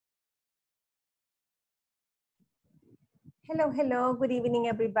Hello, hello. Good evening,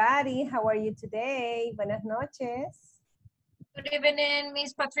 everybody. How are you today? Buenas noches. Good evening,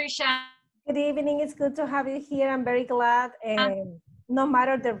 Miss Patricia. Good evening. It's good to have you here. I'm very glad. No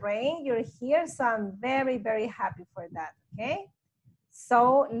matter the rain, you're here. So I'm very, very happy for that. Okay.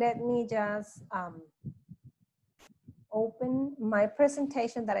 So let me just open my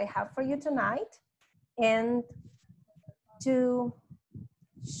presentation that I have for you tonight and to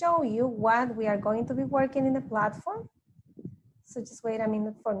show you what we are going to be working in the platform. So just wait a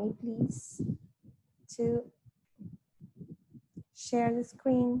minute for me, please, to share the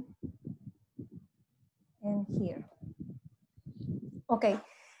screen and here. Okay,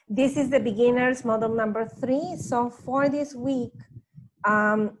 this is the beginners model number 3. So for this week,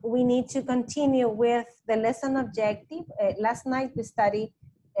 we need to continue with the lesson objective. Last night we studied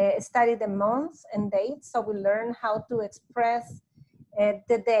the months and dates. So we learned how to express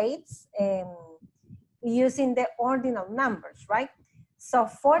the dates using the ordinal numbers, right? So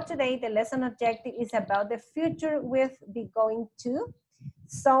for today, the lesson objective is about the future with be going to.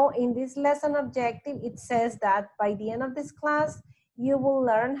 So in this lesson objective, it says that by the end of this class, you will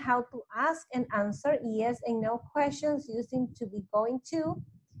learn how to ask and answer yes and no questions using to be going to.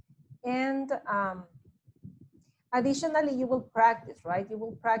 And additionally, you will practice, right? You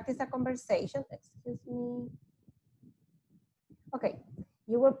will practice a conversation, excuse me. Okay,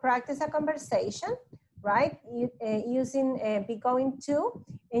 you will practice a conversation, right? Using be going to,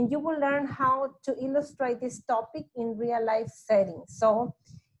 and you will learn how to illustrate this topic in real life settings. So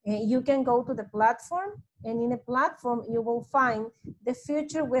you can go to the platform, and in the platform, you will find the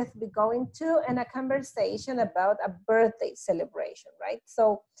future with be going to and a conversation about a birthday celebration, right?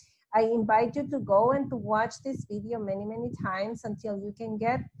 So I invite you to go and to watch this video many, many times until you can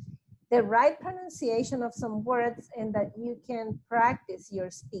get the right pronunciation of some words and that you can practice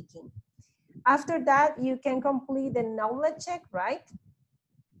your speaking. After that, you can complete the knowledge check, right?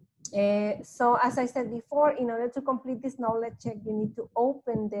 So as I said before, in order to complete this knowledge check, you need to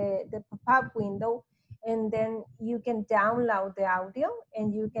open the pop-up window, and then you can download the audio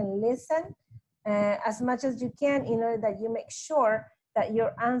and you can listen as much as you can in order that you make sure that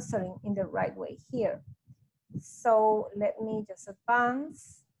you're answering in the right way here. So let me just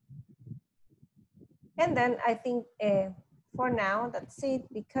advance. And then I think for now, that's it,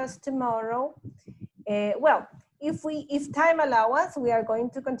 because tomorrow, well, if time allows us, we are going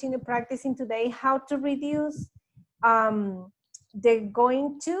to continue practicing today how to reduce the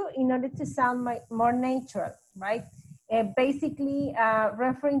going to in order to sound more natural, right? Basically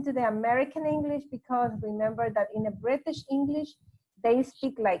referring to the American English, because remember that in a British English, they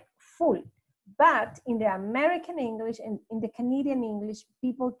speak like full. But in the American English and in the Canadian English,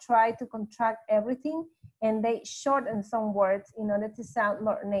 people try to contract everything and they shorten some words in order to sound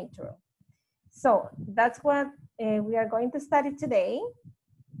more natural. So that's what we are going to study today.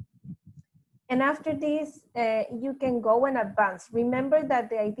 And after this, you can go and advance. Remember that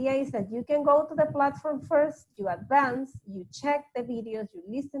the idea is that you can go to the platform first, you advance, you check the videos, you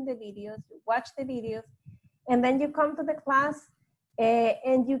listen to the videos, you watch the videos, and then you come to the class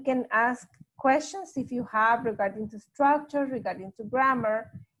and you can ask questions if you have regarding to structure, regarding to grammar,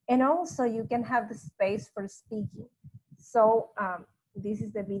 and also you can have the space for speaking. So this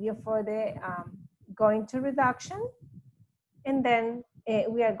is the video for the going to reduction. And then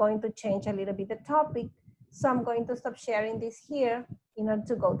we are going to change a little bit the topic. So I'm going to stop sharing this here in order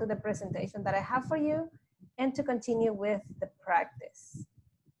to go to the presentation that I have for you and to continue with the practice.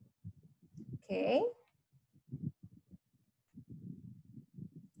 Okay.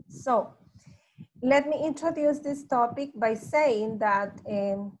 So let me introduce this topic by saying that,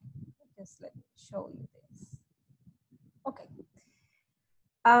 just let me show you this. Okay.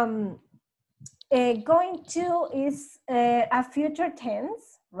 Going to is a future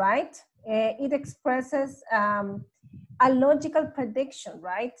tense, right? It expresses a logical prediction,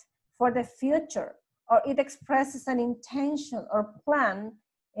 right? For the future, or it expresses an intention or plan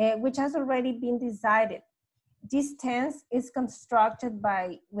which has already been decided. This tense is constructed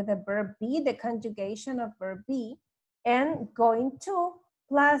with the verb be, the conjugation of verb be, and going to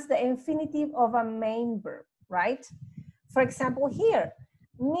plus the infinitive of a main verb, right? For example, here,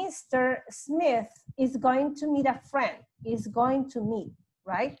 Mr. Smith is going to meet a friend, is going to meet,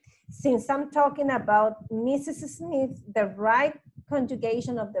 right? Since I'm talking about Mrs. Smith, the right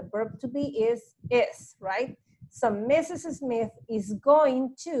conjugation of the verb to be is, right? So Mrs. Smith is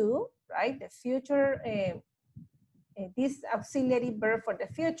going to, right? The future, this auxiliary verb for the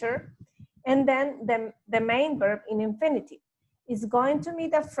future, and then the main verb in infinitive is going to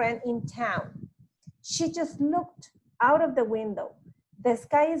meet a friend in town. She just looked out of the window. The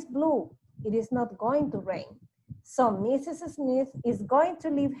sky is blue. It is not going to rain. So Mrs. Smith is going to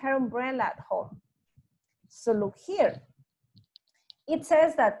leave her umbrella at home. So look here. It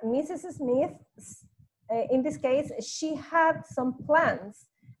says that Mrs. Smith, in this case, she had some plans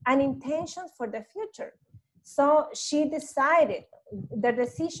and intentions for the future. So she decided, the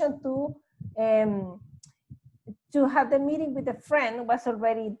decision to have the meeting with a friend was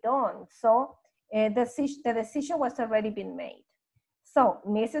already done. So the decision was already been made. So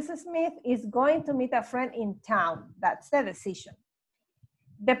Mrs. Smith is going to meet a friend in town. That's the decision.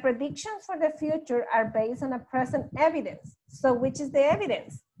 The predictions for the future are based on a present evidence. So which is the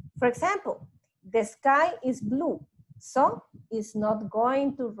evidence? For example, the sky is blue, so it's not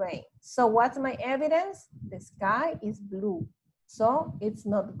going to rain. So what's my evidence? The sky is blue, so it's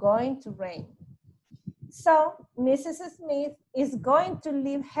not going to rain. So Mrs. Smith is going to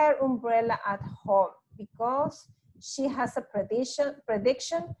leave her umbrella at home because she has a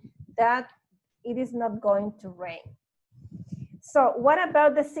prediction that it is not going to rain. So what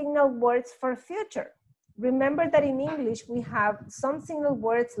about the signal words for future? Remember that in English, we have some signal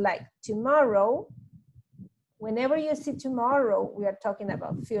words like tomorrow. Whenever you see tomorrow, we are talking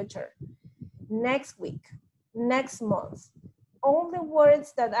about future. Next week, next month. Only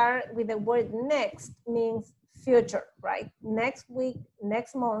words that are with the word next means future, right? Next week,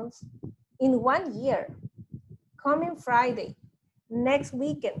 next month, in 1 year, coming Friday, next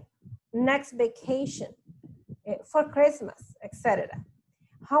weekend, next vacation, for Christmas, etc.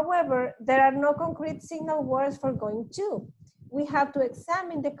 However, there are no concrete signal words for going to. We have to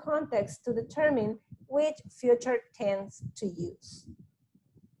examine the context to determine which future tense to use.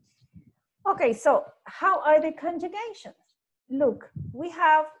 Okay, so how are the conjugations? Look, we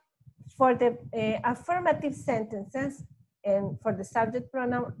have for the affirmative sentences and for the subject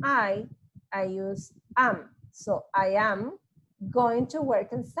pronoun I use am. So I am going to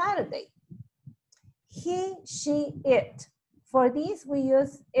work on Saturday. He, she, it. For this, we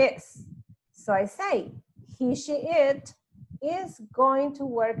use is. So I say, he, she, it is going to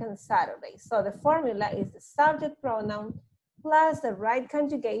work on Saturday. So the formula is the subject pronoun plus the right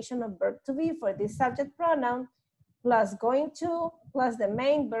conjugation of verb to be for this subject pronoun plus going to plus the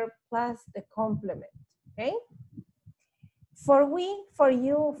main verb plus the complement, okay? For we, for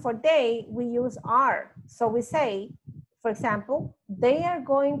you, for they, we use are. So we say, for example, they are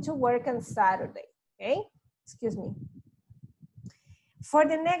going to work on Saturday. Okay, excuse me. For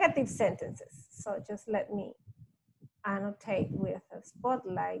the negative sentences, so just let me annotate with a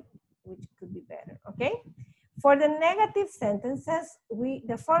spotlight, which could be better, okay? For the negative sentences,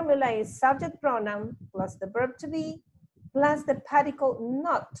 the formula is subject pronoun plus the verb to be plus the particle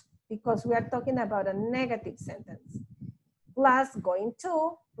not, because we are talking about a negative sentence, plus going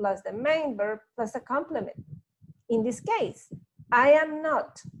to, plus the main verb, plus a complement. In this case, I am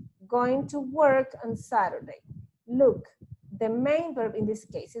not going to work on Saturday. Look, the main verb in this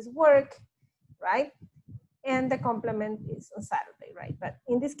case is work, right? And the complement is on Saturday, right? But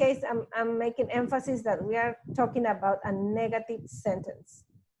in this case, I'm making emphasis that we are talking about a negative sentence.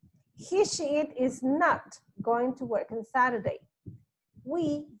 He, she, it is not going to work on Saturday.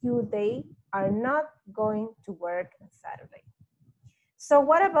 We, you, they are not going to work on Saturday. So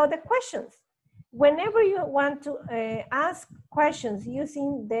what about the questions? Whenever you want to ask questions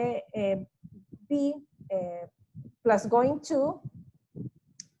using the be plus going to,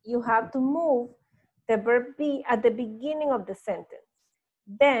 you have to move the verb be at the beginning of the sentence.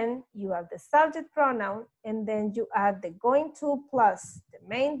 Then you have the subject pronoun, and then you add the going to plus the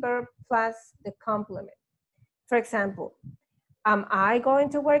main verb plus the complement. For example, am I going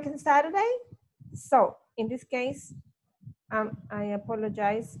to work on Saturday? So in this case, I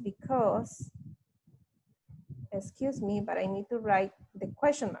apologize because, excuse me, but I need to write the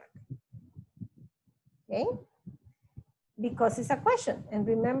question mark, okay? Because it's a question. And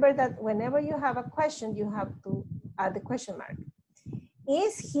remember that whenever you have a question, you have to add the question mark.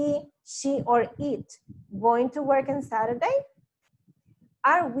 Is he, she, or it going to work on Saturday?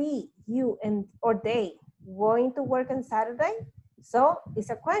 Are we, you, and or they going to work on Saturday? So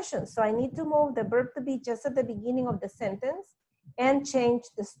it's a question. So I need to move the verb to be just at the beginning of the sentence and change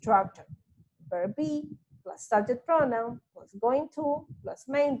the structure. Verb be plus subject pronoun plus going to plus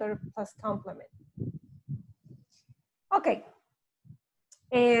main verb plus complement. Okay.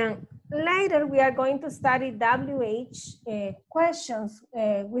 And later we are going to study WH questions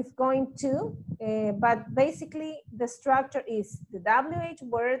with going to, but basically the structure is the WH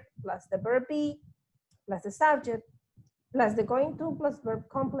word plus the verb be plus the subject plus the going to plus verb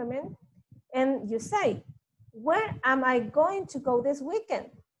complement. And you say, where am I going to go this weekend?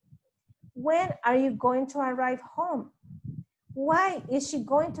 When are you going to arrive home? Why is she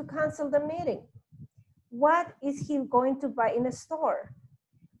going to cancel the meeting? What is he going to buy in a store?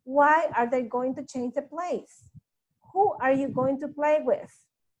 Why are they going to change the place? Who are you going to play with?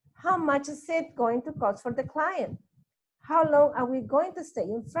 How much is it going to cost for the client? How long are we going to stay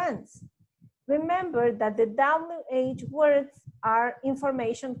in France? Remember that the WH words are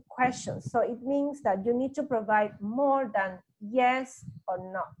information questions. So it means that you need to provide more than yes or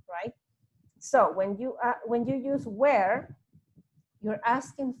no, right? So when you use where, you're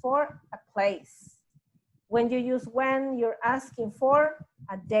asking for a place. When you use when, you're asking for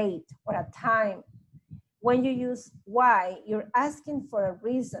a date or a time. When you use why, you're asking for a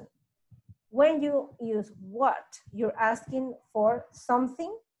reason. When you use what, you're asking for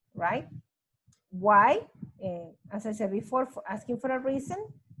something, right? Why, as I said before, for asking for a reason.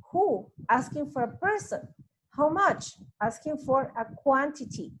 Who, asking for a person. How much, asking for a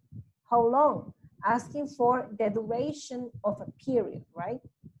quantity. How long, asking for the duration of a period, right?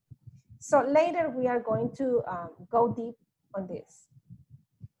 So later we are going to go deep on this.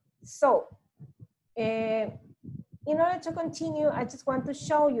 So in order to continue, I just want to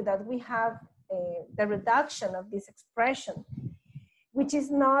show you that we have the reduction of this expression, which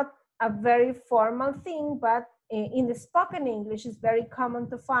is not a very formal thing, but in the spoken English, it's very common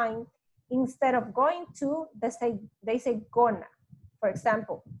to find, instead of going to, they say gonna. For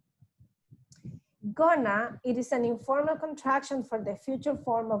example, gonna, it is an informal contraction for the future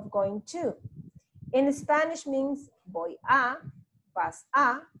form of going to. In Spanish means voy a, vas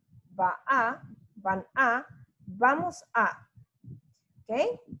a, va a, van a, vamos a.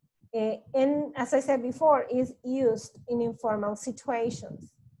 Okay? And as I said before, is used in informal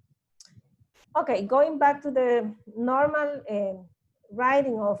situations. Okay, going back to the normal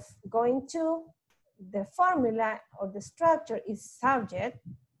writing of going to, the formula or the structure is subject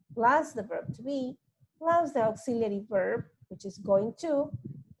plus the verb to be plus the auxiliary verb, which is going to,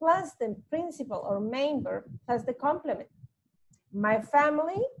 plus the principal or main verb plus the complement. My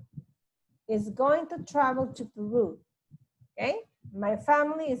family is going to travel to Peru. Okay, my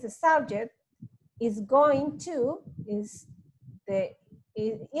family is the subject, is going to is the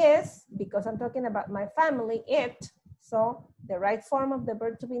it is, because I'm talking about my family, it, so the right form of the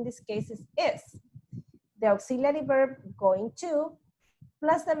verb to be in this case is. The auxiliary verb going to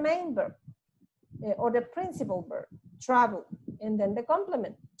plus the main verb or the principal verb, travel, and then the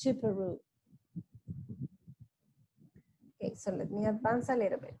complement, to Peru. Okay, so let me advance a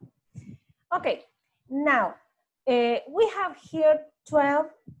little bit. Okay, now we have here 12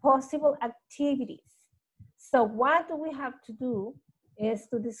 possible activities. So what do we have to do is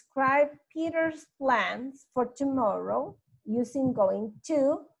to describe Peter's plans for tomorrow using going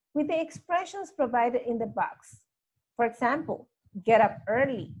to with the expressions provided in the box. For example, get up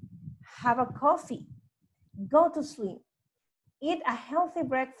early, have a coffee, go to sleep, eat a healthy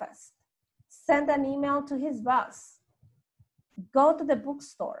breakfast, send an email to his boss, go to the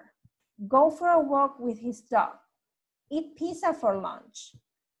bookstore, go for a walk with his dog, eat pizza for lunch,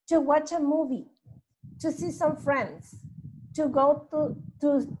 to watch a movie, to see some friends, to go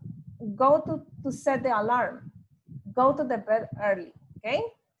to set the alarm, go to the bed early, okay?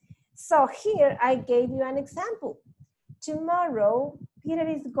 So here I gave you an example. Tomorrow, Peter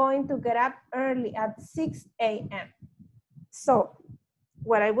is going to get up early at 6 a.m. So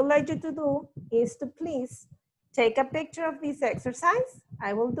what I would like you to do is to please take a picture of this exercise.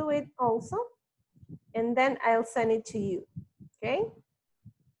 I will do it also, and then I'll send it to you, okay?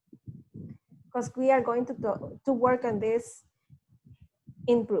 Because we are going to work on this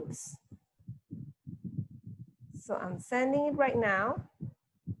in groups. So I'm sending it right now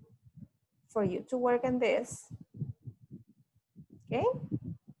for you to work on this, okay?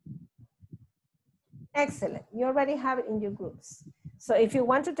 Excellent, you already have it in your groups. So if you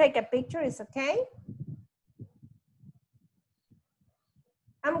want to take a picture, it's okay.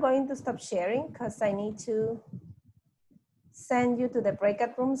 I'm going to stop sharing because I need to send you to the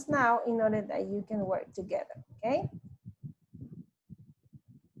breakout rooms now in order that you can work together, okay?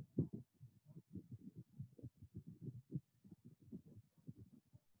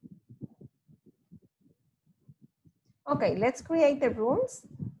 Okay, let's create the rooms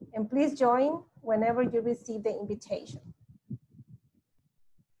and please join whenever you receive the invitation.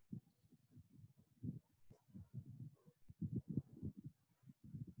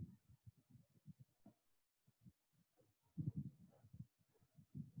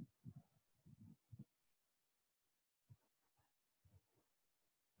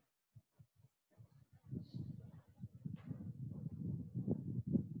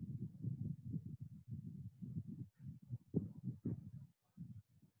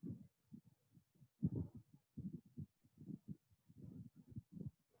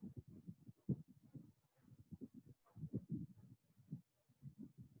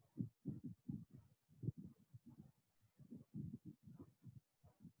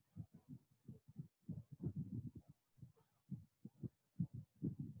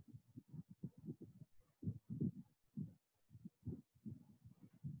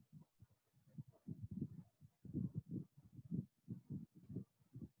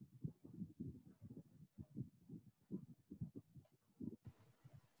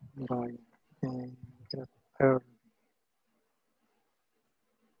 By, get early.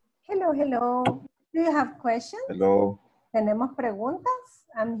 Hello, hello. Do you have questions? Hello. ¿Tenemos preguntas?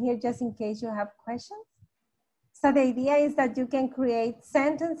 I'm here just in case you have questions. So the idea is that you can create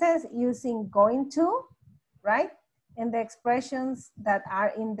sentences using going to, right? And the expressions that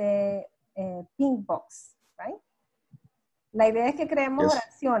are in the pink box, right? La idea es que creemos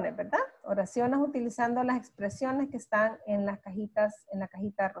oraciones, ¿verdad? Oraciones utilizando las expresiones que están en las cajitas, en la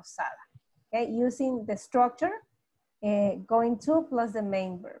cajita rosada. Okay, using the structure, going to plus the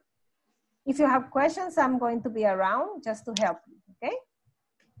main verb. If you have questions, I'm going to be around just to help you, okay?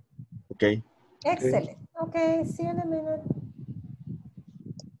 Okay. Excellent. Okay, see you in a minute.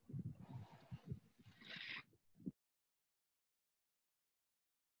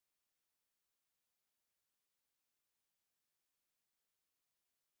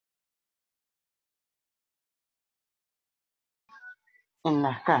 En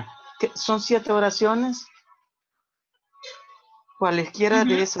las K. ¿Son 7 oraciones? Cualesquiera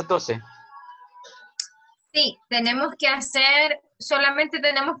de esas 12. Sí, tenemos que hacer, solamente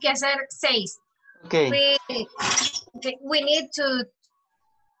tenemos que hacer 6. Ok. We need to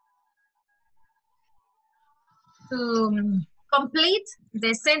complete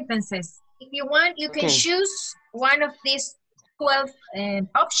the sentences. If you want, you can choose one of these 12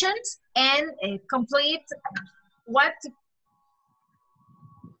 options and complete what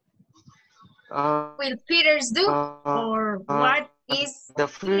will Peters do or what is the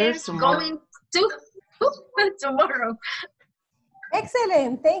Peters first going to do tomorrow.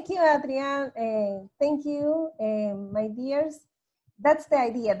 Excellent. Thank you, Adrian. Thank you, my dears. That's the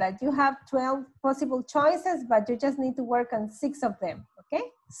idea, that you have 12 possible choices, but you just need to work on 6 of them, okay?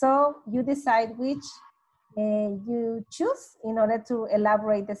 So you decide which you choose in order to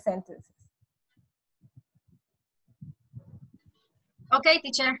elaborate the sentences. Okay,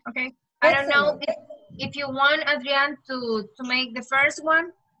 teacher, okay. I don't know if you want, Adrian, to make the first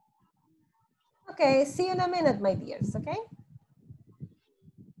one. Okay, see you in a minute, my dears, okay?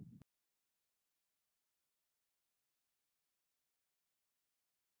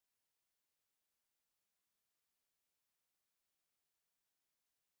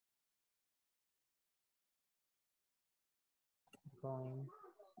 Going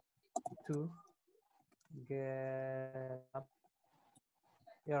to get up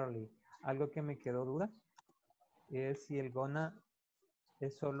early. Algo que me quedó duda es si el gonna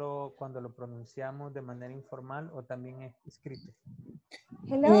es solo cuando lo pronunciamos de manera informal o también es escrito.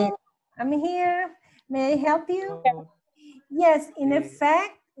 Hello, I'm here. May I help you? Yes, in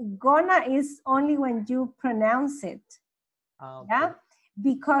effect, gonna is only when you pronounce it. Okay. Yeah,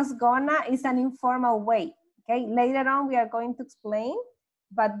 because gonna is an informal way. Okay, later on we are going to explain,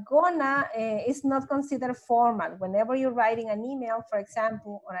 but gonna is not considered formal. Whenever you're writing an email, for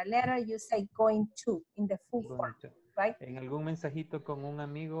example, or a letter, you say going to in the full form, right? En algún mensajito con un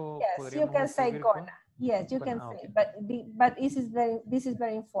amigo, yes, you can say gonna. Yes, you can say, but this is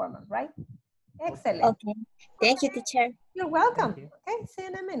very informal, right? Excellent. Okay. Thank you, teacher. You're welcome. Okay, see you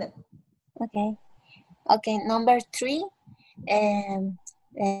in a minute. Okay. Okay, number 3.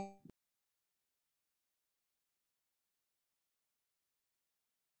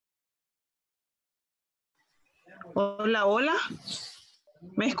 Hola, hola.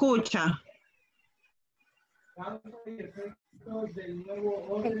 ¿Me escucha?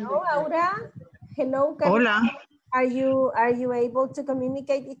 Hello, Aura. Hello, Carmen. Hola. Are you able to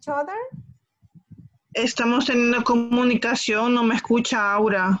communicate each other? Estamos teniendo comunicación, no me escucha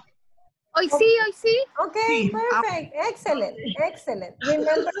Aura. Hoy sí, hoy sí. Okay, Sí. perfect. Excellent, excellent.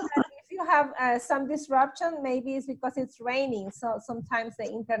 Remember that if you have some disruption, maybe it's because it's raining, so sometimes the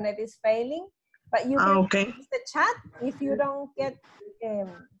internet is failing, but you can use the chat. If you don't get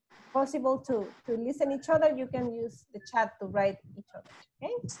possible to listen each other, you can use the chat to write each other,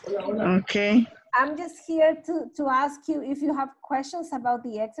 okay? Okay. I'm just here to ask you if you have questions about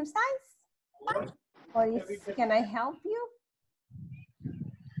the exercise, or if, can I help you?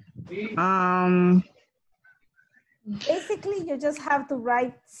 Basically, you just have to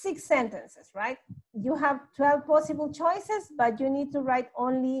write 6 sentences, right? You have 12 possible choices, but you need to write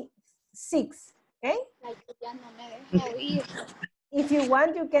only 6, okay? If you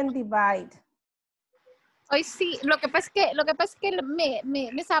want, you can divide. Hoy sí, lo que pasa es que me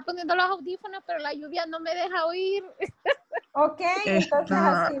estaba poniendo los audífonos, pero la lluvia no me deja oír. Ok, entonces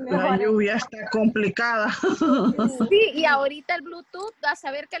así mejor. La lluvia está complicada. Sí, y ahorita el Bluetooth, a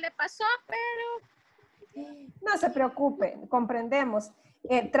saber qué le pasó, pero... No se preocupen, comprendemos.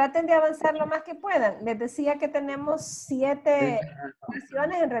 Traten de avanzar lo más que puedan. Les decía que tenemos 7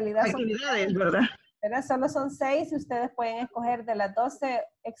 oraciones, en realidad son actividades, ¿verdad? ¿verdad? Solo son 6 y ustedes pueden escoger de las 12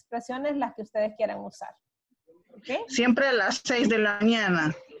 expresiones las que ustedes quieran usar. ¿Okay? Siempre a las 6 de la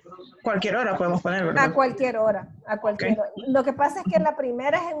mañana. Cualquier hora podemos poner, ¿verdad? A cualquier hora, a cualquier Okay. hora. Lo que pasa es que la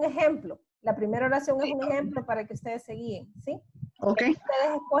primera es un ejemplo. La primera oración es un ejemplo para que ustedes se guíen, ¿sí? Ok.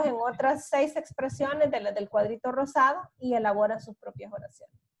 Ustedes escogen otras 6 expresiones de las del cuadrito rosado y elaboran sus propias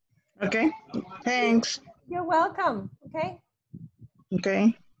oraciones. Okay. Thanks. You're welcome, okay?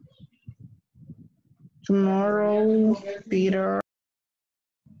 Okay. Tomorrow, Peter.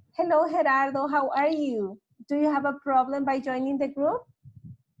 Hello, Gerardo, how are you? Do you have a problem by joining the group?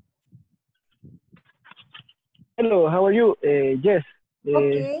 Hello, how are you? Yes.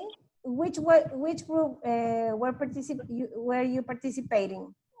 Okay. Which group were you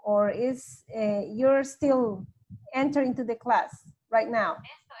participating, or is you're still entering to the class right now?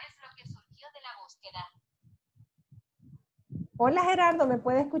 Hola, Gerardo, ¿me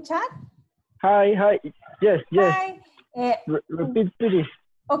puede escuchar? Hi. Yes. Hi. Repeat, please.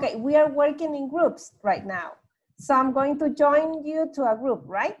 Okay, we are working in groups right now. So I'm going to join you to a group,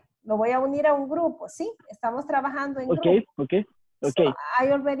 right? Lo voy a unir a un grupo, ¿sí? Estamos trabajando en grupo. Okay. So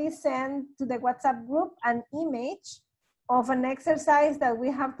I already sent to the WhatsApp group an image of an exercise that we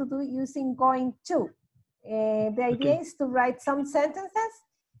have to do using going to. The idea is to write some sentences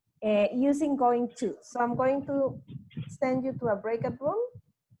using going to. So I'm going to send you to a breakout room.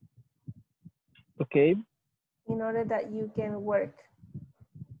 Okay. In order that you can work.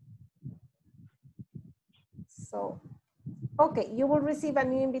 So, okay, you will receive a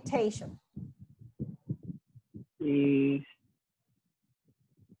new invitation.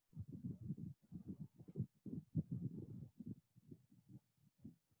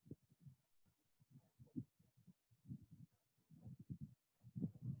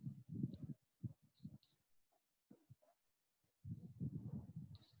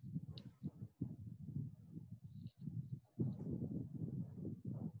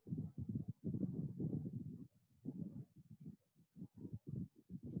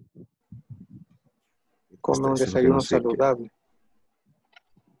 Come un desayuno saludable.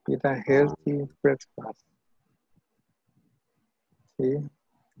 Eat a healthy breakfast. Sí.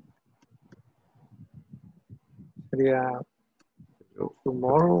 Sería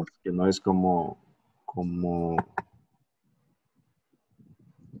tomorrow. Que no es como,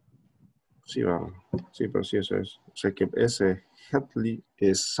 sí, sí, pero sí, eso es. O sea que ese healthy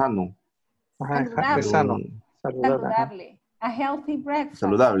es sano. Ajá, Saludable. sano. Saludable. A healthy breakfast.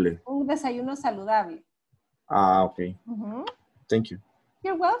 Saludable. Un desayuno saludable. Ah, okay. Thank you.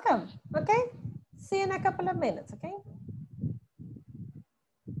 You're welcome. Okay. See you in a couple of minutes, okay?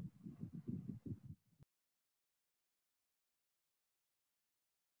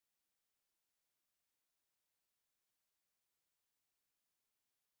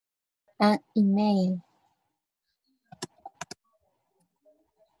 An email.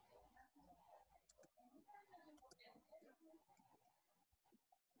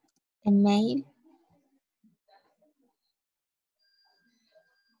 Email.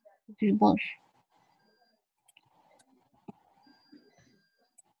 Divorce.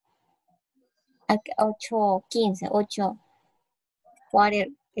 A 8:15, 8. Quarter.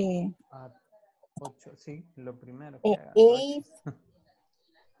 8, sí, lo primero que haga.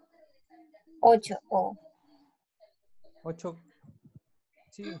 8. 8,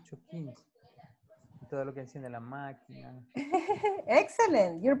 sí, 8:15. Todo lo que enciende la máquina.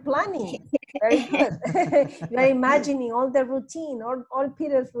 Excellent. You're planning. Very good. You're imagining all the routine, all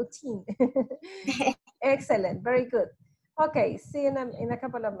Peter's routine. Excellent. Very good. Okay. See you in a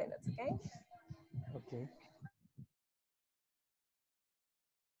couple of minutes, okay? Okay.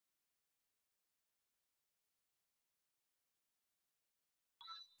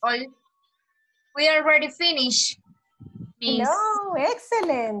 We are already finished. Miss. Hello,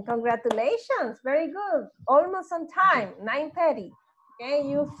 excellent. Congratulations. Very good. Almost on time, 9:30. Okay,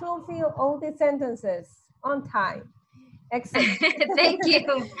 you fulfill all the sentences on time. Excellent. Thank you.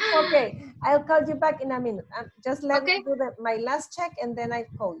 Okay, I'll call you back in a minute. Just let me do my last check and then I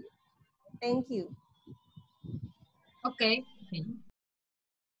call you. Thank you. Okay.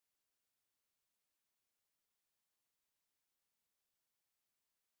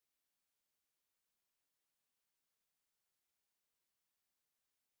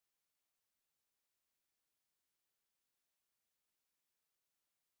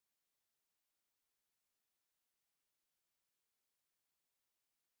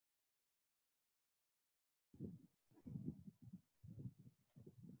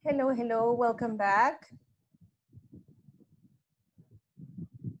 Hello, hello, welcome back.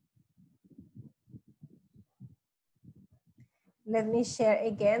 Let me share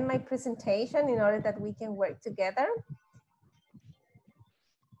again my presentation in order that we can work together.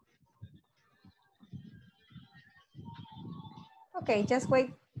 Okay, just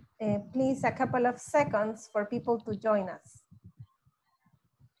wait, please, a couple of seconds for people to join us.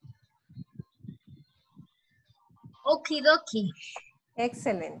 Okie dokie.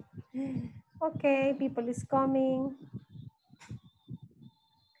 Excellent. Okay, people is coming.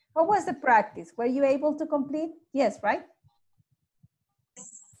 How was the practice? Were you able to complete? Yes, right?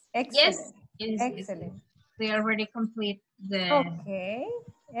 Excellent. Yes. Excellent. They already complete the Okay,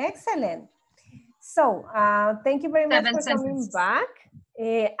 excellent. So thank you very much for coming back.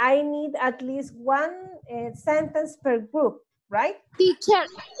 I need at least one sentence per group, right? Teacher,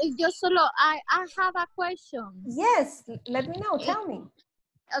 I have a question. Yes, let me know, tell me.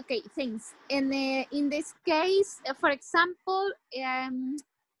 Okay, thanks. And in this case, for example,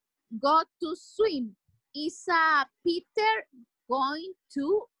 go to swim. Is Peter going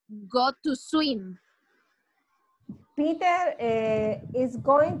to go to swim? Peter is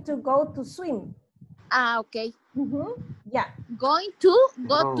going to go to swim. Okay. Yeah. Going to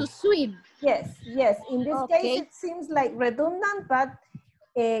go to swim. Yes, yes. In this case, it seems like redundant, but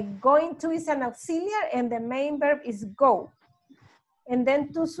going to is an auxiliary and the main verb is go. And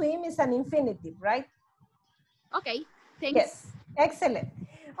then to swim is an infinitive, right? Okay, thanks. Yes, excellent.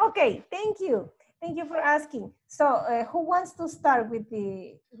 Okay, thank you. Thank you for asking. So who wants to start with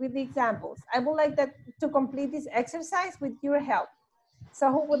the examples? I would like to complete this exercise with your help.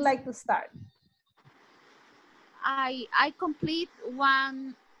 So who would like to start? I complete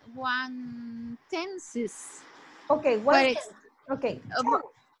one tenses. Okay, okay.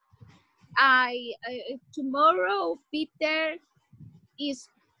 Tomorrow Peter is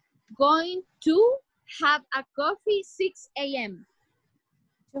going to have a coffee 6 a.m.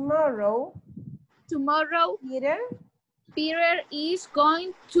 Tomorrow Peter is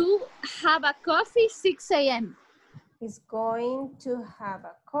going to have a coffee 6 a.m. Is going to have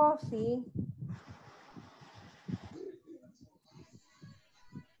a coffee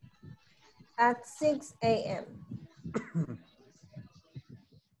at 6 a.m.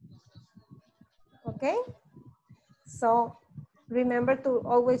 Okay? So remember to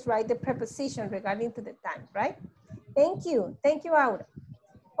always write the preposition regarding to the time, right? Thank you. Thank you, Aura.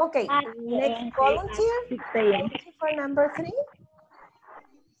 Okay, next volunteer. Volunteer for number 3.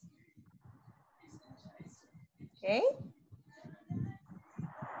 Okay.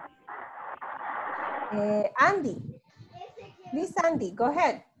 Andy. Please, Andy, go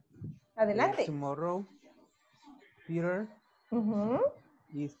ahead. Adelante. Tomorrow, Peter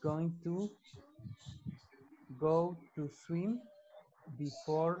is going to go to swim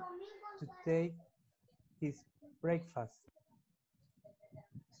before to take his breakfast.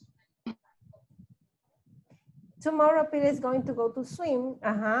 Tomorrow, Peter is going to go to swim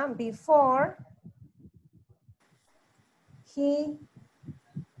before he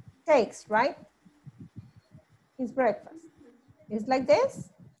takes, right? His breakfast. It's like this?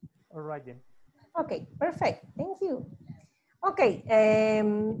 All right, then. Okay, perfect. Thank you. Okay,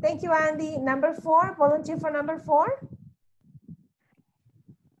 thank you, Andy. Number 4, volunteer for number 4.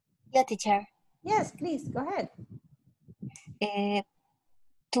 Yeah, teacher. Yes, please, go ahead.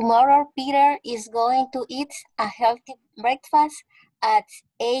 Tomorrow, Peter is going to eat a healthy breakfast at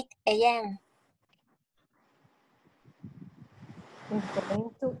 8 a.m. He's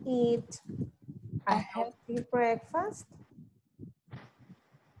going to eat a healthy breakfast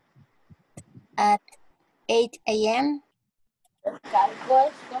at 8 a.m. Cargo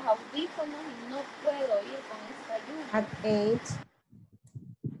estos audífonos y no puedo ir con esta lluvia. At 8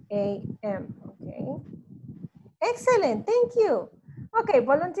 a.m. Okay. Excellent. Thank you. Okay,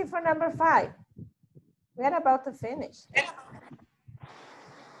 volunteer for number 5. We are about to finish.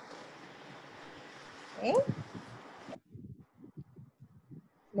 Okay.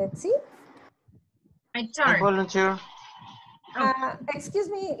 Let's see. I turn. Volunteer. Excuse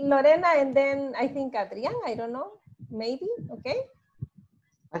me, Lorena, and then I think Adrian. I don't know. Maybe. Okay.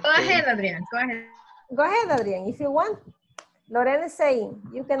 Go ahead, Adrian. Go ahead. Go ahead, Adrian, if you want. Lorena is saying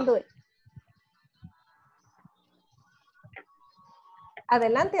you can do it.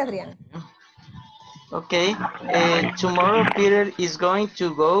 Adelante, Adrian. Okay. Tomorrow, Peter is going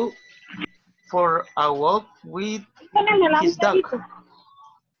to go for a walk with his dog.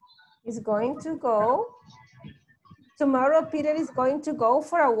 Is going to go. Tomorrow, Peter is going to go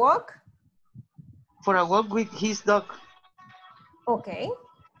for a walk. For a walk with his dog. Okay.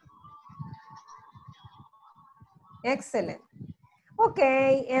 Excellent.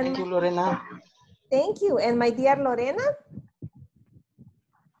 Okay. And thank you, Lorena. Thank you. And my dear Lorena?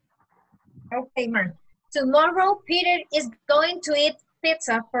 Okay, Mar. Tomorrow, Peter is going to eat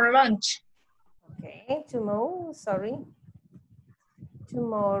pizza for lunch. Okay, tomorrow, sorry.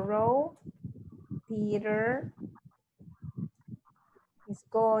 Tomorrow, Peter is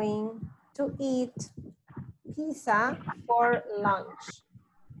going to eat pizza for lunch.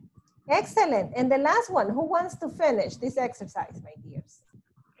 Excellent. And the last one, who wants to finish this exercise, my dears?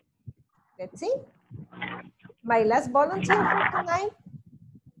 Let's see. My last volunteer for tonight.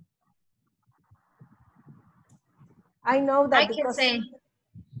 I know that I can because... say,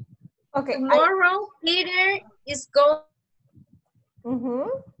 okay, tomorrow, Peter is going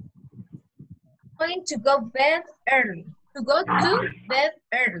to go bed early. To go to bed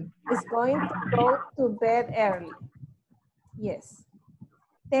early. Is going to go to bed early. Yes.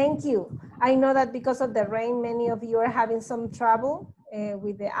 Thank you. I know that because of the rain, many of you are having some trouble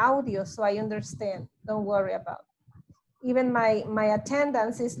with the audio, so I understand. Don't worry about it. Even my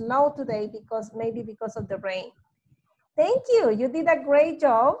attendance is low today maybe because of the rain. Thank you. You did a great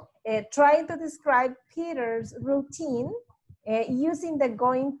job trying to describe Peter's routine using the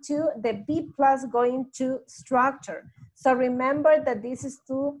be plus going to structure. So remember that this is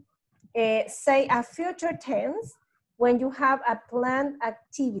to say a future tense when you have a planned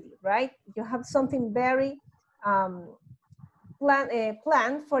activity, right? You have something very planned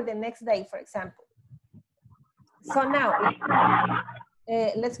for the next day, for example. So now,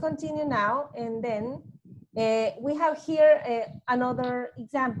 let's continue now, and then we have here another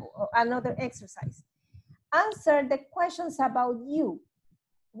example, or another exercise. Answer the questions about you.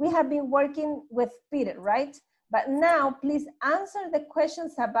 We have been working with Peter, right? But now, please answer the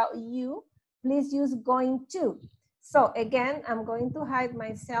questions about you. Please use going to. So again, I'm going to hide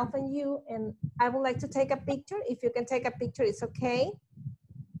myself and you, and I would like to take a picture. If you can take a picture, it's okay.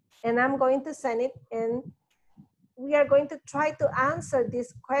 And I'm going to send it, and we are going to try to answer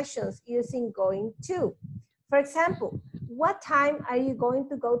these questions using going to. For example, what time are you going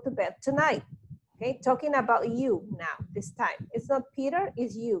to go to bed tonight? Okay, talking about you now, this time. It's not Peter,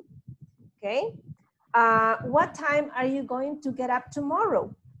 it's you, okay? What time are you going to get up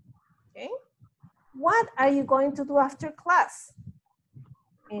tomorrow? Okay. What are you going to do after class?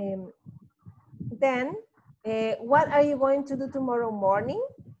 Then, what are you going to do tomorrow morning?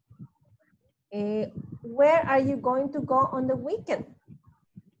 Where are you going to go on the weekend?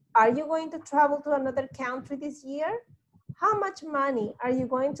 Are you going to travel to another country this year? How much money are you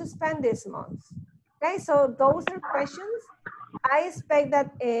going to spend this month? Okay, so those are questions. I expect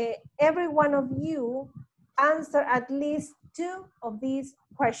that every one of you answer at least 2 of these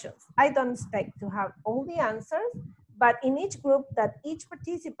questions. I don't expect to have all the answers, but in each group that each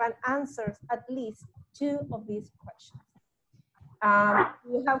participant answers at least 2 of these questions.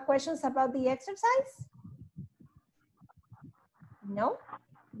 You have questions about the exercise? No?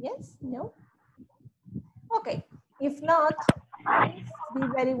 Yes? No? Okay, if not, please be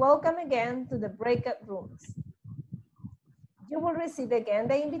very welcome again to the breakout rooms. You will receive again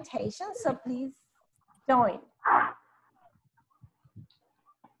the invitation, so please join.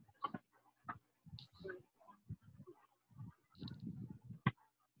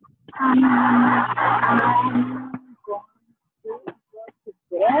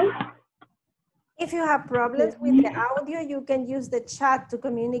 If you have problems with the audio, you can use the chat to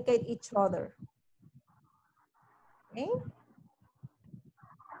communicate each other. Okay?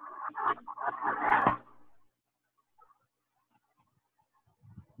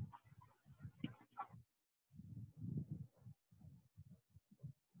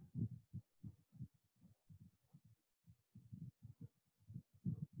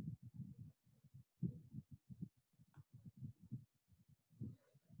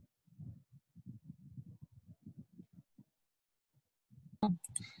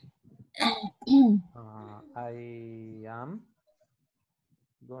 I am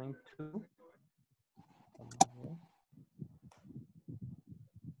going to.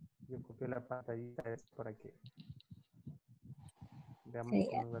 Yo copio la pantallita es por aquí. Veamos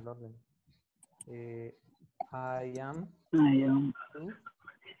cómo va el orden. I am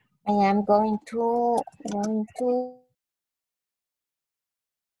going to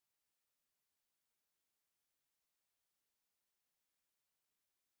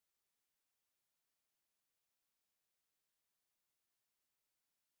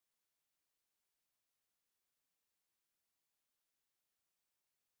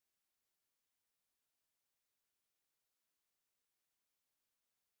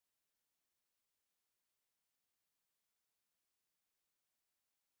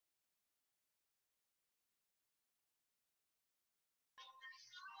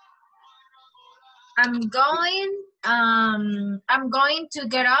I'm going to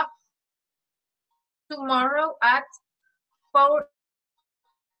get up tomorrow at 4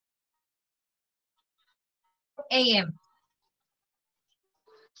 a.m.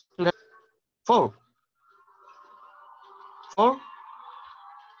 4. 4.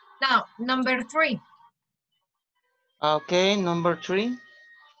 Now, number 3. Okay, number 3.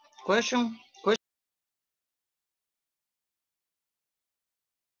 Question.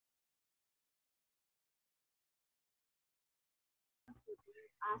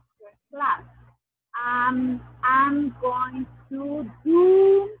 After class. I'm going to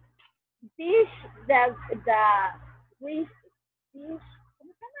do dish dish,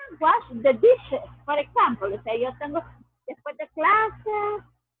 ¿cómo se llama? Wash the dishes, por ejemplo. O sea, yo tengo, después de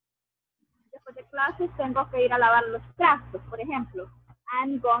clases tengo que ir a lavar los trastos, por ejemplo.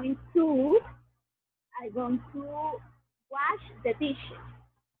 I'm going to wash the dishes.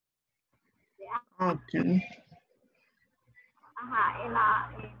 Okay. Ajá, en la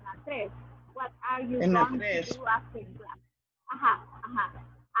 3. What are you En la going 3. to do after class? Ajá.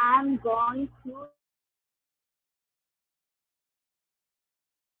 I'm going to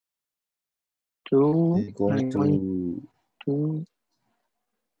You're going to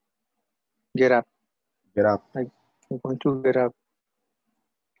get up. get up. I'm going to get up.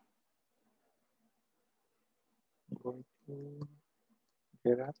 I'm going to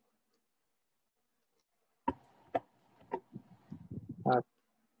get up at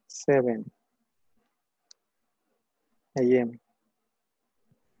 7 a.m.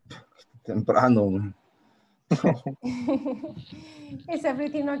 Temprano. Is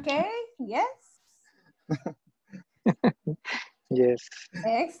everything okay? Yes? Yes.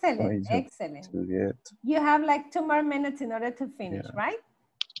 Excellent, excellent. You have like 2 more minutes in order to finish, right?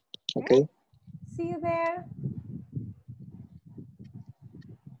 Okay. See you there.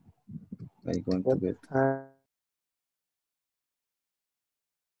 Are you going to bed?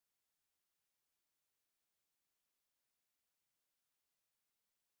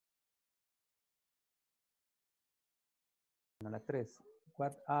 La 3.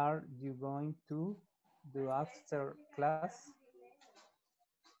 What are you going to do after class?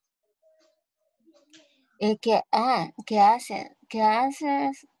 ¿Qué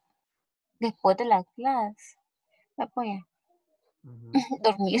haces después de la clase? ¿Me apoya?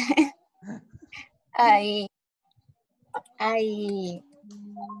 Dormir.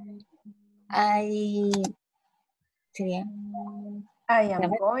 Sería. I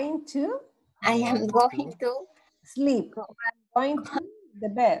am going to sleep. I'm going to the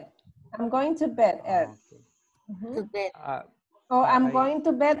bed. I'm going to bed early. To bed. Or I'm going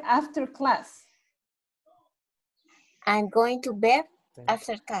to bed after class. I'm going to bed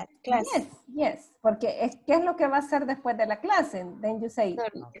after class. Yes. Porque ¿qué es lo que va a hacer después de la clase? Then you say,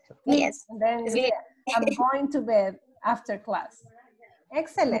 yes. And then you say, I'm going to bed after class.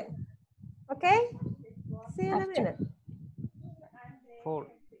 Excellent. Okay? See you in a minute. 4.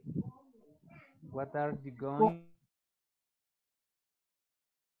 What are you going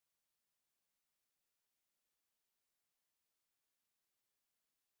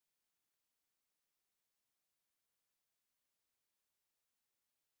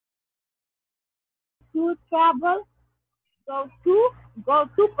to travel, go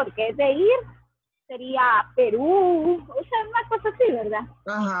to, porque es de ir, sería Perú, o sea, una cosa así, ¿verdad?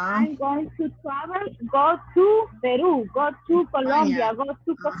 Ajá. I'm going to travel, go to Perú, go to Colombia, go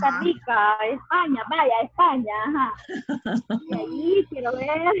to Costa Rica, España, vaya, España, ajá. Y ahí quiero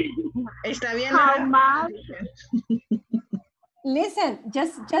ver. Está bien. How much? Listen,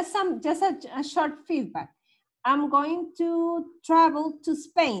 just a short feedback. I'm going to travel to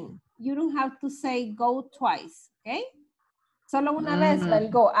Spain. You don't have to say go twice, okay? Solo una vez va el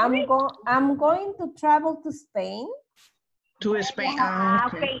go. I'm going to travel to Spain. To Spain.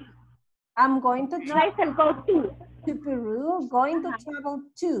 Okay. I'm going to travel go to Peru. Going to travel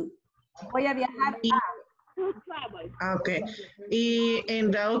to. Voy a viajar a. To travel. Ok. Y en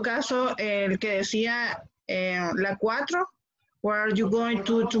dado caso, el que decía la 4, where are you going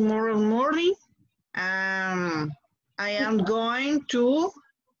to tomorrow morning? I am going to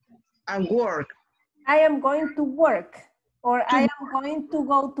work. I am going to work. Or I am going to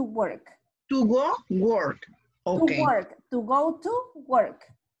go to work. To go, work. Okay. To work. To go to work.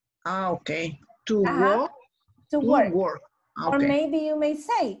 Okay. To go, to work. Okay. Or maybe you may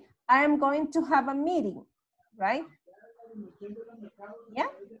say, I am going to have a meeting, right? Yeah?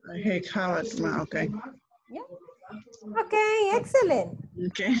 I have it. Okay. Yeah. Okay, excellent.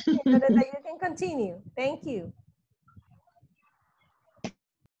 Okay. So that you can continue. Thank you.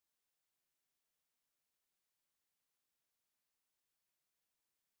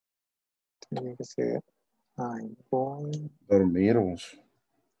 Tiene que ser I'm going. Dormirnos.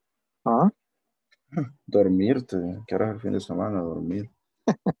 ¿Ah? Dormirte. ¿Qué harás el fin de semana? Dormir.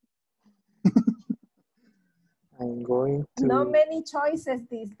 I'm going Not to, many choices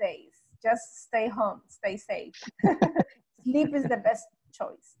these days. Just stay home, stay safe. Sleep is the best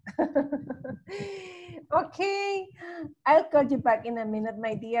choice. Okay, I'll call you back in a minute,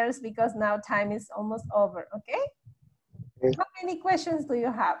 my dears, because now time is almost over, okay? okay. How many questions do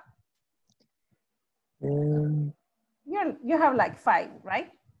you have? Um, You have like 5, right?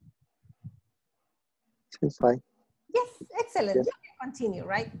 so fine. Yes, excellent. Yes. You can continue,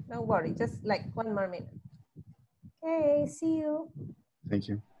 right? Don't worry, just like 1 more minute. Okay, see you. Thank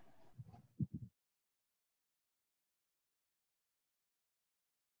you.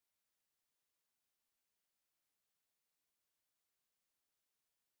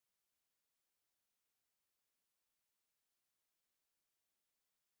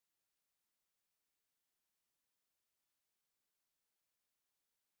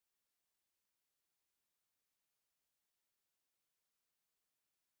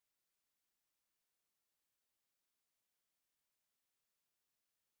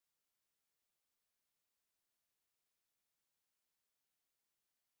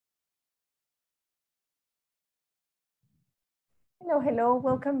 Hello, hello,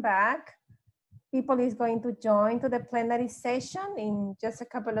 welcome back. People is going to join to the plenary session in just a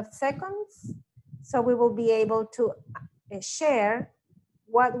couple of seconds. So we will be able to share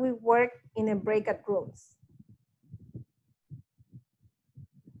what we work in a breakout rooms.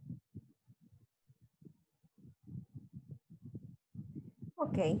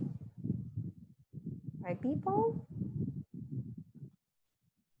 Okay. Hi, people.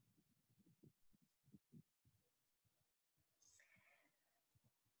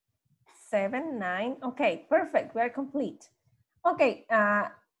 7, 9. Okay, perfect. We're complete. Okay,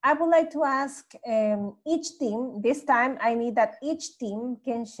 I would like to ask each team, this time I need that each team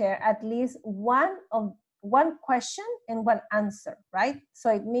can share at least one question and one answer, right? So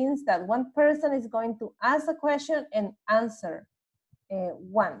it means that one person is going to ask a question and answer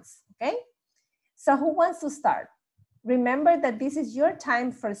once, okay? So who wants to start? Remember that this is your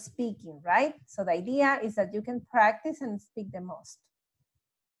time for speaking, right? So the idea is that you can practice and speak the most.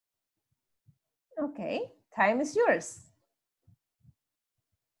 Okay, time is yours.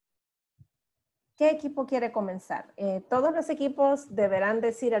 ¿Qué equipo quiere comenzar? Todos los equipos deberán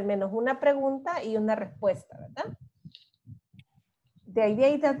decir al menos una pregunta y una respuesta, ¿verdad? The idea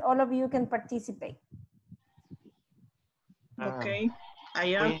is that all of you can participate. Okay,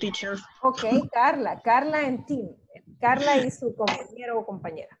 I am teacher. Okay, Carla en team. Carla y su compañero o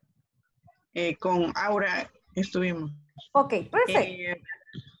compañera. Con Aura estuvimos. Okay, perfect.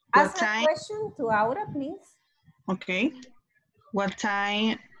 Ask a question to Aura, please. Okay. What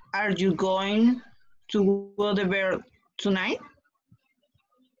time are you going to go to bed tonight?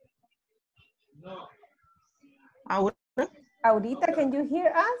 Aura? Aurita, can you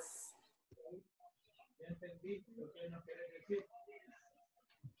hear us?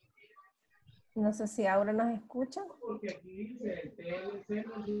 No sé si Aura nos escucha.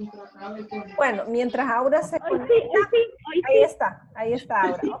 Bueno, mientras Aura se conecta, ahí está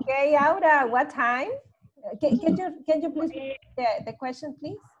Aura. Okay, Aura, what time? Can you please repeat the question,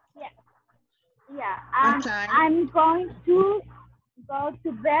 please? Yeah, I'm going to go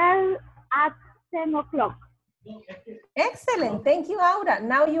to bed at 10 o'clock. Excellent, thank you, Aura.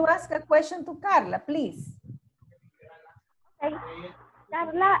 Now you ask a question to Carla, please. Okay.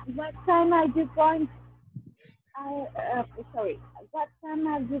 Carla, what time are you going? What time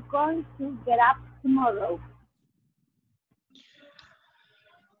are you going to get up tomorrow?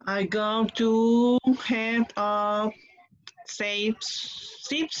 I go to head up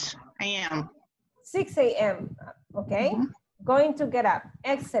 6 a.m. 6 a.m. Okay, going to get up.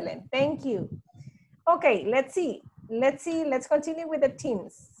 Excellent, thank you. Okay, let's see. Let's continue with the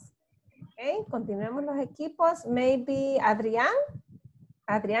teams. Okay, continuemos los equipos. Maybe Adrián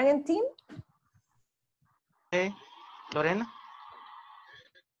en team. Okay, Lorena.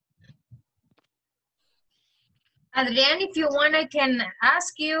 Adrián, if you want, I can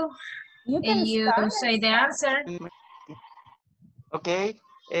ask you, and you say the answer. Okay.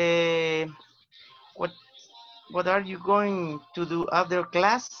 What are you going to do after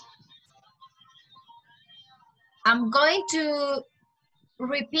class? I'm going to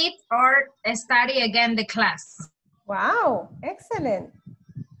repeat or study again the class. Wow, excellent.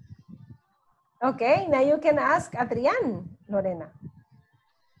 Okay, now you can ask Adrián, Lorena.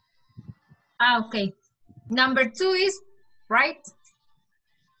 Okay. Number 2 is right.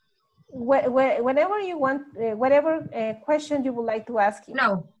 Whenever you want, whatever question you would like to ask him.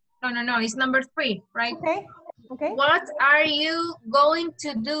 No. It's number 3, right? Okay. What are you going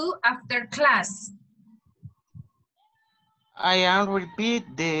to do after class? I am repeat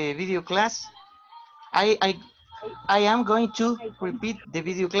the video class. I am going to repeat the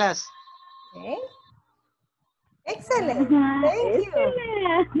video class. Okay. Excellent. Thank you.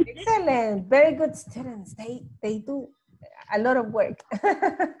 Excellent. Excellent. Very good students. They do a lot of work.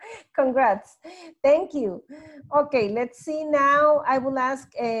 Congrats. Thank you. Okay, let's see now. I will ask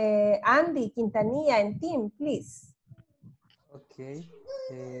Andy, Quintanilla, and Tim, please. Okay.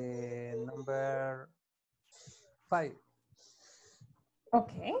 Number 5.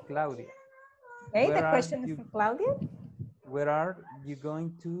 Okay. Claudia. Okay, the question is for Claudia. Where are you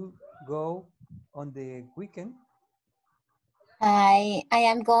going to go on the weekend? I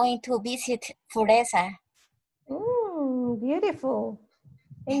am going to visit Fureza. Beautiful.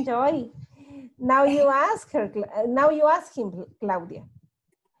 Enjoy. Now you ask her. Now you ask him, Claudia.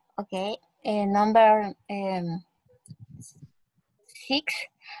 Okay. Number 6.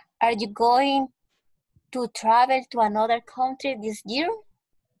 Are you going to travel to another country this year?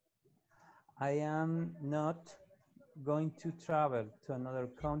 I am not going to travel to another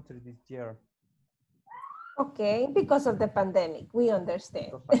country this year. Okay, because of the pandemic, we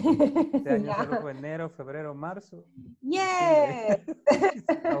understand. Este año Yeah. solo fue enero, febrero, marzo. Yes.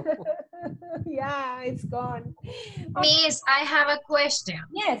 Yeah, it's gone. Miss, I have a question.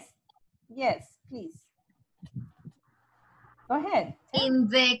 Yes, yes, please. Go ahead. In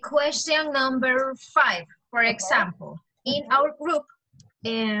the question number 5, for example, in our group,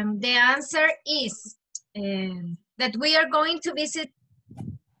 the answer is that we are going to visit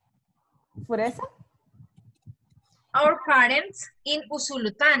Fureza? our parents in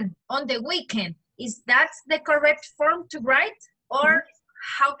Usulután on the weekend. Is that the correct form to write? Or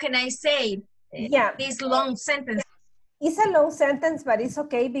how can I say this long sentence? It's a long sentence, but it's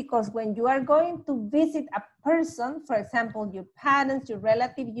okay because when you are going to visit a person, for example, your parents, your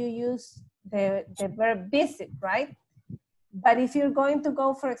relative, you use the verb visit, right? But if you're going to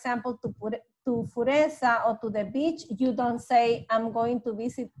go, for example, to Fureza or to the beach, you don't say, I'm going to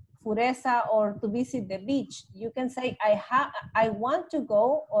visit Fureza or to visit the beach. You can say, I want to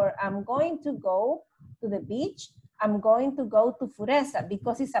go, or I'm going to go to the beach. I'm going to go to Fureza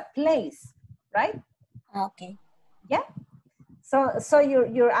because it's a place, right? Okay. Yeah. So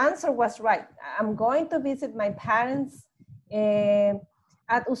your answer was right. I'm going to visit my parents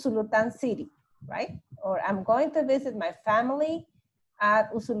at Usulután City, right? Or I'm going to visit my family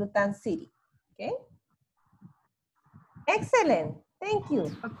at Usulután City. Okay. Excellent. Thank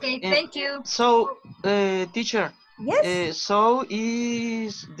you. Okay, thank you. So, teacher. Yes. So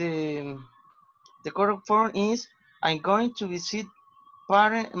is the correct form is I'm going to visit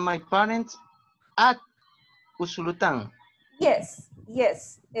my parents at Usulután. Yes.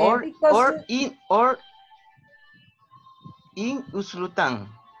 Yes. Or in Usulután.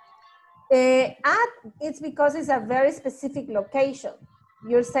 At, it's because it's a very specific location.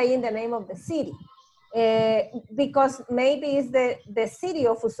 You're saying the name of the city. Because maybe it's the city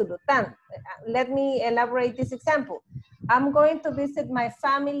of Usulután. Let me elaborate this example. I'm going to visit my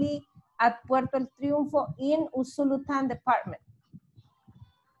family at Puerto El Triunfo in Usulután department.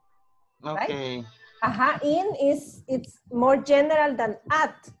 Okay. Right? In it's more general than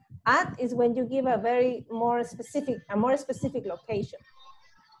at. At is when you give a more specific location.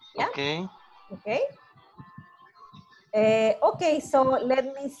 Yeah? Okay. Okay. Okay, so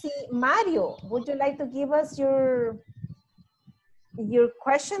let me see. Mario, would you like to give us your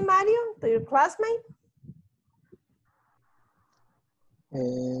question, Mario, to your classmate?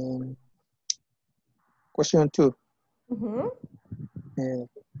 Question 2. Mm-hmm.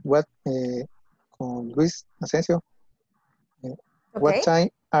 What, con Luis Asensio, Okay. what time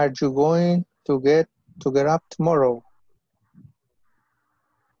are you going to get up tomorrow?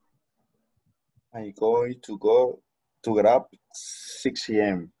 I'm going to go to get up 6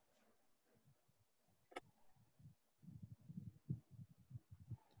 a.m.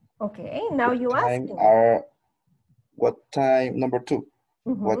 Okay, now you ask me. What time, number 2,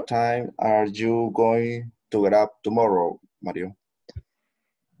 Mm-hmm. what time are you going to get up tomorrow, Mario?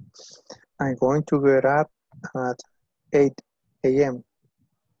 I'm going to get up at 8 a.m.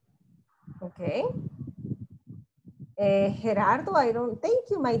 Okay. Gerardo, thank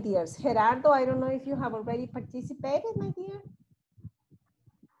you, my dears. Gerardo, I don't know if you have already participated, my dear.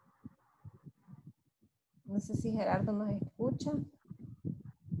 No sé si Gerardo nos escucha.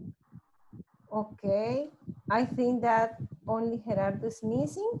 Okay, I think that only Gerardo is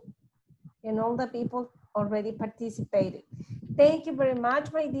missing and all the people already participated. Thank you very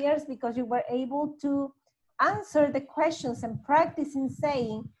much, my dears, because you were able to answer the questions and practice in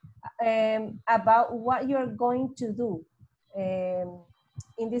saying about what you're going to do.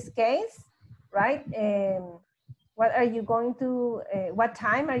 In this case, right? What are you going to, what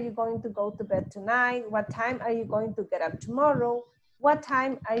time are you going to go to bed tonight? What time are you going to get up tomorrow? What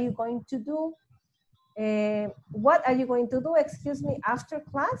time are you going to do? What are you going to do, excuse me, after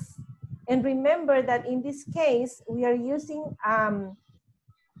class? And remember that in this case, we are using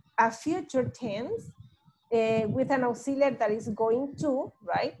a future tense with an auxiliary that is going to,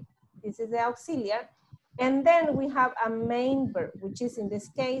 right? This is the auxiliary. And then we have a main verb, which is in this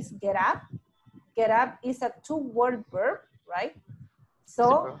case, get up. Get up is a two-word verb, right?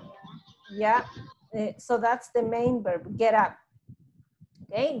 So, yeah, so that's the main verb, get up.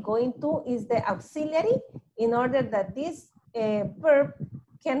 Okay, going to is the auxiliary in order that this verb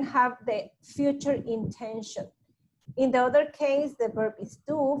can have the future intention. In the other case, the verb is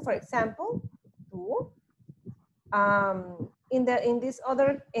do, for example, do. In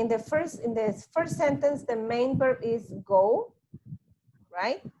the first sentence, the main verb is go,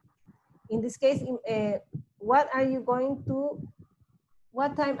 right? In this case, what time are you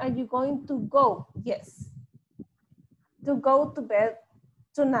going to go? Yes, to go to bed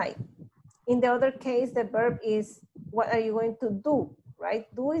tonight. In the other case, the verb is, what are you going to do, right?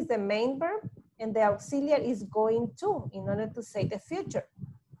 Do is the main verb, and the auxiliary is going to, in order to say the future.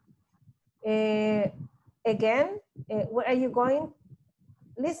 Again, where are you going?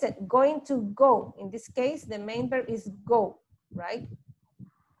 Listen, going to go. In this case, the main verb is go, right?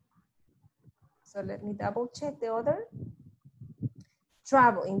 So let me double check the other.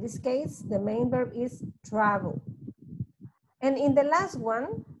 Travel. In this case, the main verb is travel. And in the last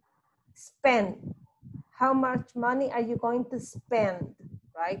one, spend. How much money are you going to spend,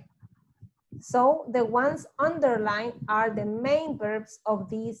 right? So the ones underlined are the main verbs of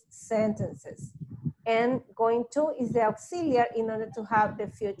these sentences. And going to is the auxiliary in order to have the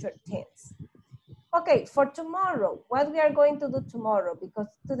future tense. Okay, for tomorrow, what we are going to do tomorrow, because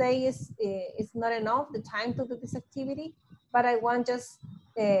today is not enough, the time to do this activity, but I want just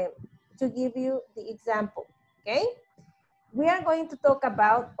to give you the example, okay? We are going to talk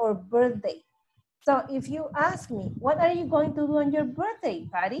about our birthday. So if you ask me, what are you going to do on your birthday,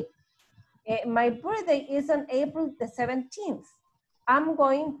 Patty? My birthday is on April the 17th. I'm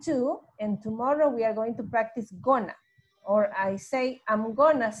going to, and tomorrow we are going to practice gonna, or I say, I'm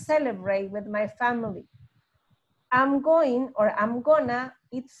gonna celebrate with my family. I'm going, or I'm gonna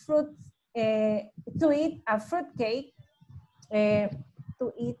eat fruits, to eat a fruit cake,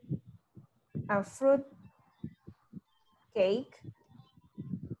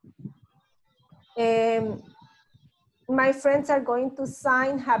 my friends are going to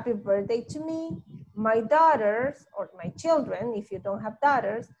sign happy birthday to me. My daughters, or my children, if you don't have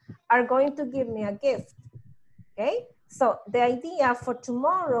daughters, are going to give me a gift, okay? So the idea for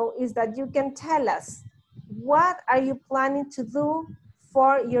tomorrow is that you can tell us, what are you planning to do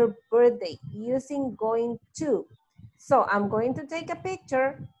for your birthday using going to? So I'm going to take a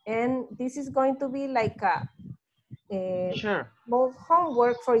picture, and this is going to be like a small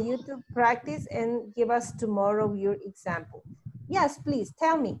homework for you to practice and give us tomorrow your example. Yes, please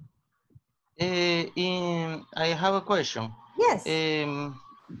tell me. I have a question. Yes. In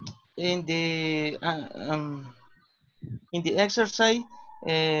the exercise,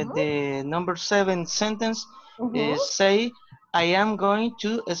 the number 7 sentence say, I am going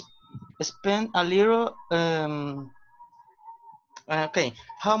to spend a little, okay,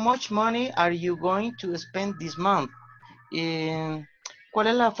 how much money are you going to spend this month? ¿Cuál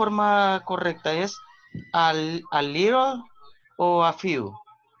es la forma correcta? ¿Es a little o a few?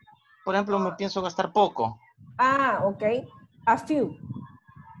 Por ejemplo, me pienso gastar poco. Ah, okay. A few.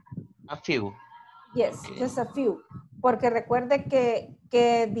 A few. Yes, okay. Just a few. Porque recuerde que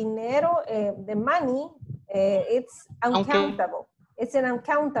dinero, the money, it's uncountable. It's an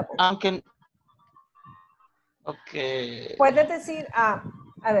uncountable. Aunque, okay. Puedes decir, a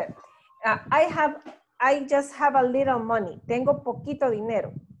ver, I just have a little money. Tengo poquito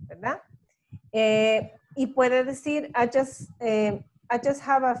dinero, ¿verdad? Y puede decir, I just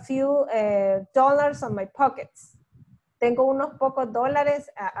have a few dollars on my pockets. Tengo unos pocos dólares,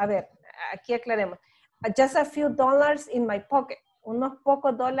 a ver, aquí aclaremos. Just a few dollars in my pocket. Unos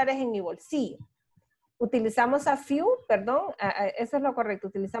pocos dólares en mi bolsillo. Utilizamos a few, perdón, eso es lo correcto.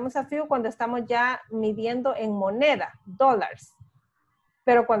 Utilizamos a few cuando estamos ya midiendo en moneda, dólares.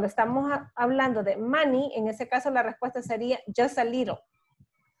 Pero cuando estamos hablando de money, en ese caso la respuesta sería just a little.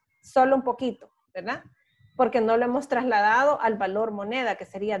 Solo un poquito, ¿verdad? Porque no lo hemos trasladado al valor moneda, que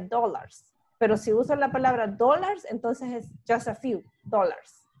sería dollars. Pero si uso la palabra dollars, entonces es just a few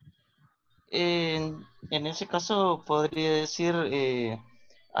dollars. En ese caso podría decir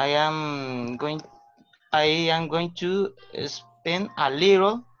I am going to spend a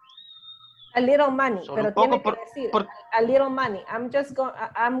little A little money, Solo pero un poco tiene que decir a little money.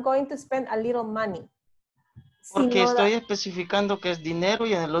 I'm going to spend a little money. Porque estoy especificando que es dinero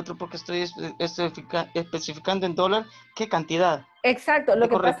y en el otro porque estoy especificando en dólar qué cantidad. Exacto, lo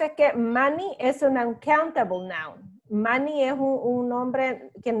que pasa es que money es un uncountable noun. Money es un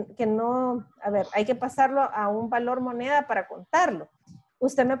nombre que no, a ver, hay que pasarlo a un valor moneda para contarlo.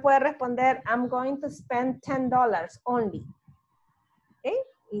 Usted me puede responder, I'm going to spend $10 only. ¿Okay?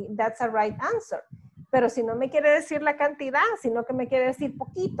 Y that's a right answer. Pero si no me quiere decir la cantidad, sino que me quiere decir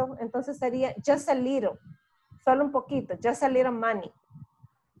poquito, entonces sería just a little. Solo un poquito, just a little money.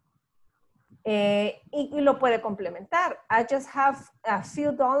 Y lo puede complementar. I just have a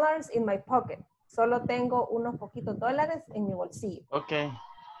few dollars in my pocket. Solo tengo unos poquitos dólares en mi bolsillo. Ok.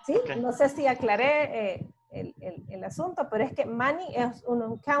 ¿Sí? Okay. No sé si aclaré el asunto, pero es que money es un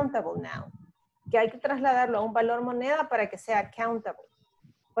uncountable noun, que hay que trasladarlo a un valor moneda para que sea countable.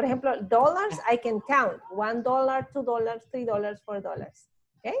 Por ejemplo, dollars I can count. $1, $2, $3, $4.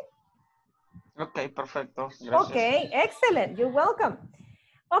 ¿Ok? Ok, perfecto. Gracias. Okay, excellent. You're welcome.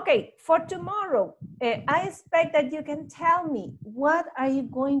 Okay, for tomorrow, I expect that you can tell me what are you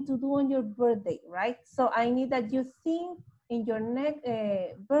going to do on your birthday, right? So I need that you think in your next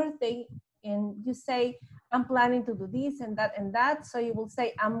birthday and you say, I'm planning to do this and that and that. So you will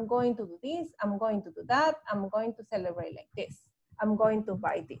say, I'm going to do this, I'm going to do that, I'm going to celebrate like this, I'm going to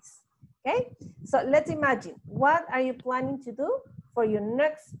buy this, okay? So let's imagine, what are you planning to do for your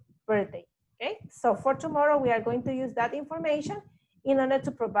next birthday, okay? So for tomorrow, we are going to use that information in order to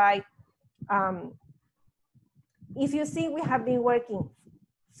provide, if you see, we have been working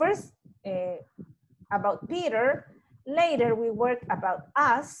first about Peter, later we work about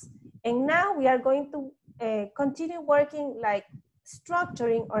us, and now we are going to continue working like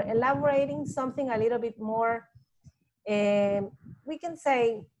structuring or elaborating something a little bit more, we can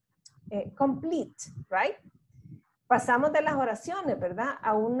say, complete, right? Pasamos de las oraciones, ¿verdad?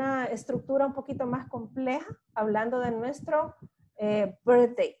 A una estructura un poquito más compleja, hablando de nuestro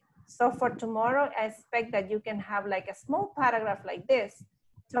birthday. So for tomorrow, I expect that you can have like a small paragraph like this,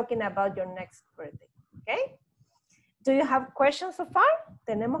 talking about your next birthday, okay? Do you have questions so far?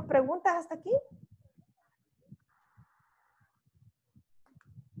 ¿Tenemos preguntas hasta aquí?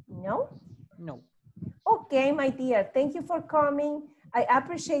 No? No. Okay, my dear, thank you for coming. I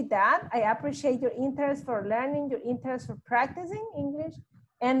appreciate that. I appreciate your interest for learning, your interest for practicing English.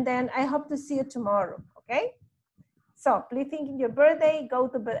 And then I hope to see you tomorrow, okay? So please think in your birthday, go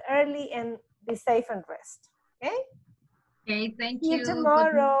to bed early and be safe and rest, okay? Okay, thank See you. you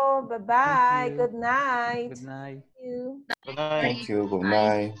tomorrow. Bye-bye. You. Good night. Good night. Thank you. Good night. Thank you. Good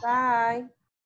night. Bye.